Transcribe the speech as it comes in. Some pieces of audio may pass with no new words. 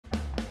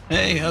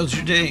Hey, how's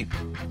your day?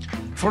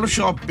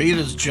 Photoshop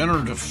Beta's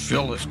generative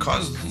fill has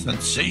caused a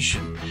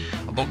sensation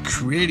about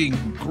creating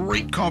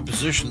great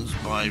compositions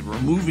by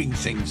removing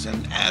things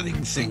and adding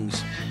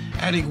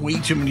way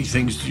too many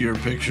things to your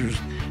pictures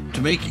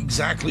to make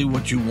exactly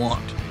what you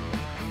want.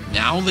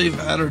 Now they've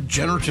added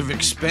Generative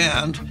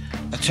Expand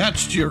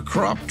attached to your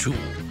crop tool,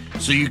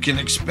 so you can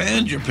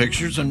expand your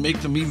pictures and make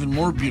them even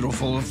more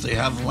beautiful if they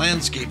have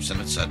landscapes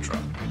and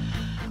etc.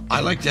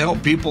 I like to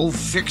help people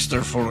fix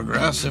their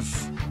photographs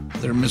if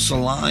they're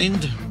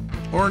misaligned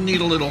or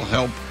need a little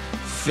help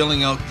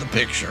filling out the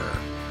picture.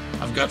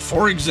 I've got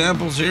 4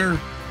 examples here.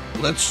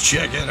 Let's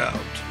check it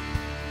out.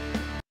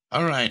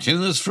 Alright,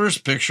 in this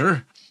first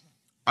picture,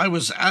 I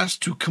was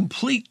asked to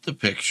complete the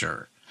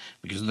picture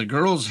because the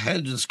girl's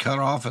head is cut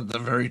off at the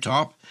very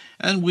top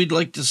and we'd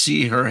like to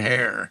see her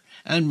hair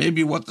and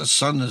maybe what the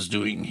sun is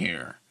doing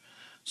here.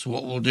 So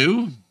what we'll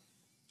do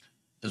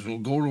is we'll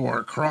go to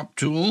our crop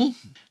tool,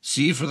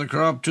 C for the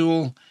crop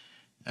tool,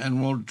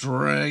 and we'll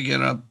drag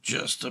it up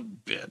just a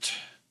bit,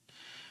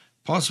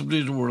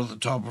 possibly to where the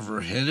top of her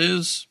head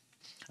is.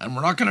 And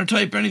we're not going to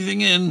type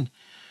anything in.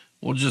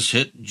 We'll just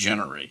hit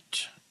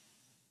generate.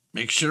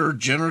 Make sure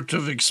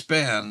Generative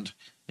Expand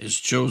is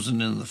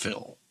chosen in the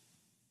fill.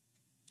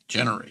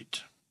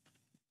 Generate.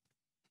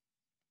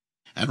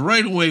 And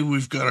right away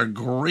we've got a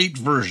great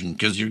version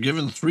because you're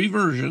given 3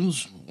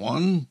 versions,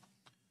 1,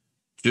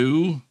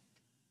 2,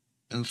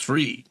 and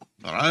 3.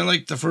 But I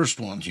like the first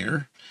one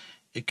here.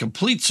 It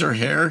completes her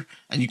hair,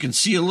 and you can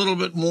see a little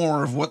bit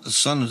more of what the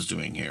sun is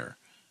doing here.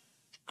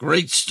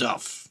 Great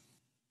stuff.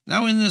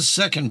 Now in this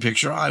second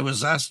picture, I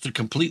was asked to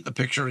complete the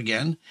picture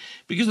again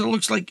because it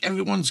looks like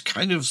everyone's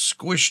kind of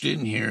squished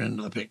in here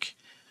into the pic.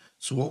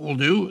 So what we'll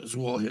do is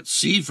we'll hit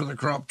C for the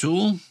crop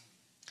tool,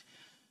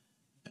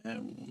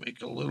 and we'll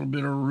make a little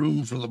bit of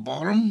room for the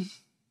bottom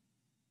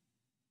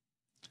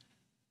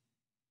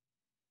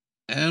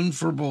and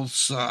for both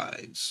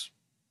sides.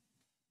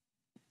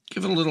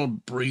 Give it a little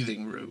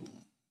breathing room.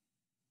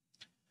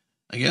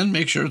 Again,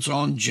 make sure it's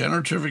on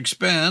Generative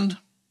Expand,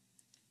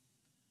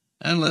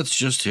 and let's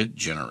just hit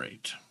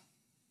generate.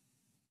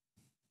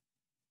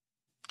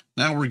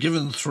 Now we're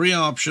given 3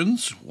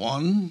 options,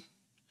 1,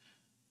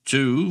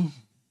 2,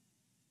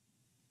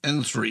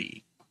 and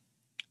 3.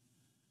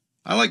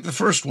 I like the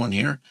first one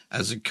here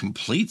as it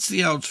completes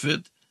the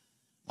outfit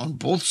on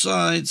both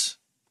sides,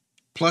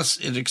 plus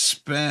it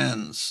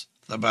expands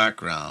the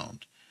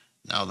background.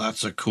 Now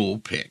that's a cool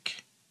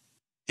pic.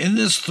 In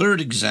this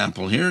third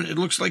example here, it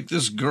looks like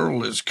this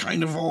girl is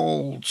kind of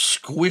all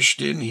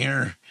squished in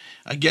here,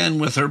 again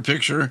with her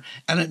picture,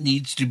 and it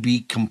needs to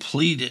be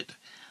completed.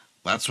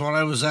 That's what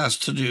I was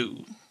asked to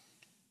do.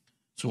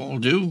 So what we'll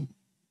do,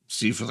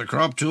 C for the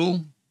crop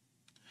tool,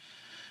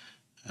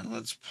 and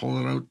let's pull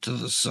it out to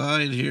the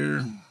side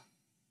here,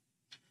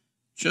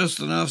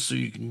 just enough so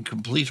you can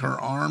complete her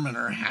arm and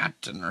her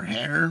hat and her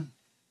hair.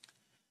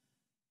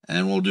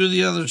 And we'll do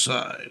the other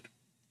side.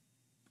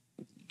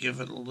 Give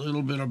it a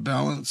little bit of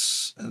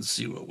balance and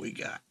see what we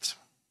got.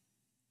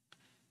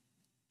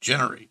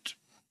 Generate.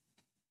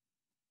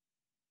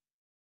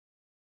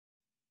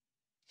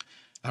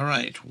 All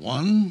right,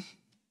 1,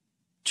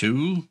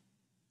 2,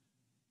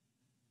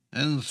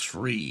 and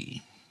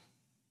 3.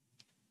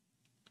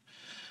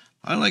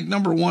 I like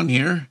number 1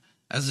 here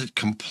as it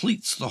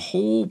completes the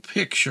whole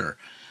picture.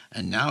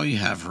 And now you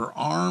have her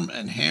arm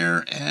and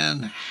hair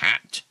and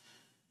hat.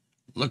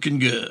 Looking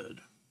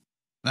good.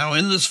 Now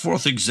in this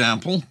 4th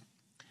example,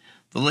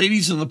 the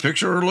ladies in the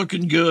picture are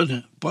looking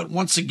good, but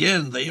once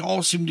again, they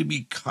all seem to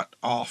be cut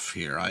off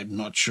here. I'm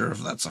not sure if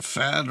that's a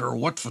fad or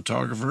what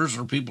photographers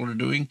or people are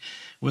doing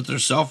with their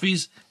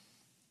selfies,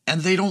 and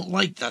they don't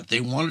like that.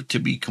 They want it to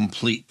be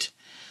complete.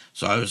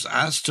 So I was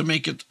asked to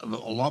make it a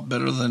lot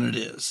better than it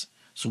is.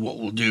 So what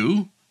we'll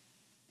do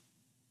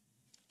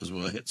is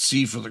we'll hit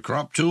C for the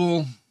crop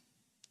tool.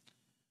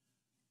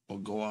 We'll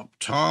go up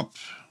top,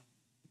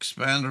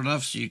 expand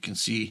enough so you can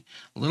see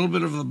a little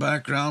bit of the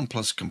background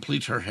plus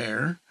complete her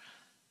hair.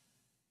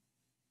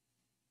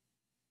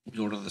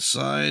 Go to the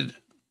side,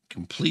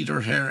 complete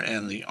her hair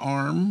and the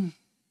arm.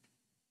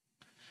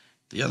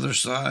 The other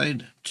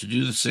side to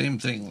do the same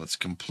thing. Let's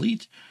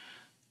complete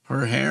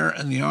her hair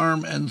and the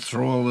arm and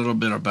throw a little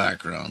bit of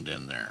background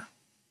in there.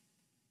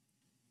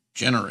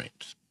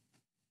 Generate.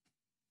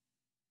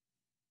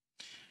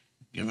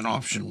 Give an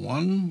option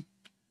 1,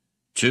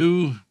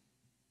 2,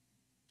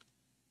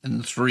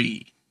 and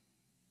 3.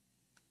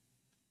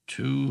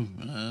 2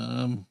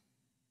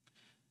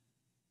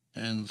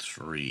 and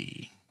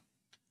 3.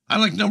 I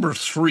like number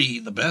 3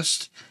 the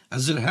best,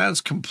 as it has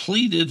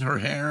completed her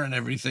hair and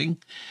everything.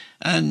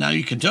 And now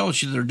you can tell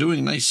they're doing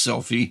a nice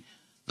selfie.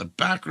 The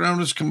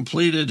background is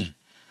completed.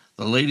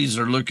 The ladies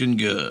are looking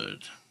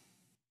good.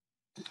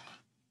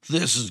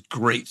 This is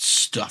great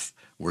stuff.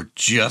 We're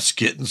just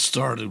getting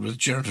started with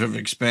Generative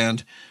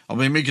Expand. I'll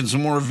be making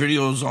some more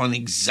videos on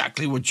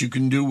exactly what you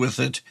can do with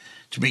it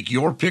to make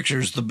your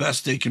pictures the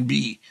best they can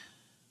be.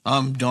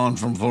 I'm Don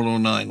from Photo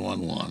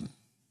 911.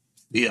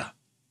 Yeah.